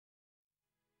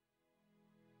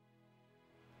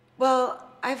Well,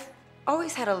 I've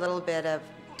always had a little bit of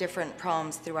different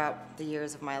problems throughout the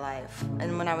years of my life.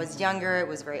 And when I was younger, it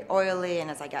was very oily,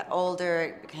 and as I got older,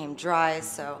 it became dry,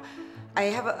 so I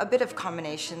have a bit of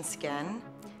combination skin.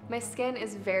 My skin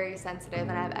is very sensitive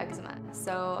and I have eczema,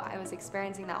 so I was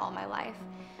experiencing that all my life.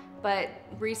 But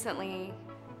recently,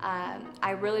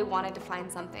 I really wanted to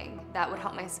find something that would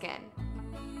help my skin.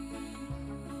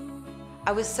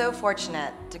 I was so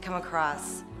fortunate to come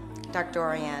across Dr.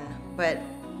 Ourian, but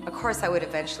of course I would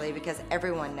eventually because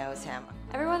everyone knows him.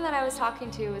 Everyone that I was talking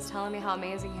to was telling me how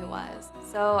amazing he was.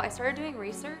 So I started doing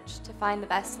research to find the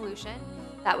best solution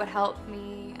that would help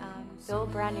me feel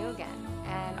brand new again.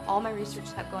 And all my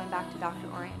research kept going back to Dr.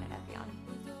 Ourian at Epione.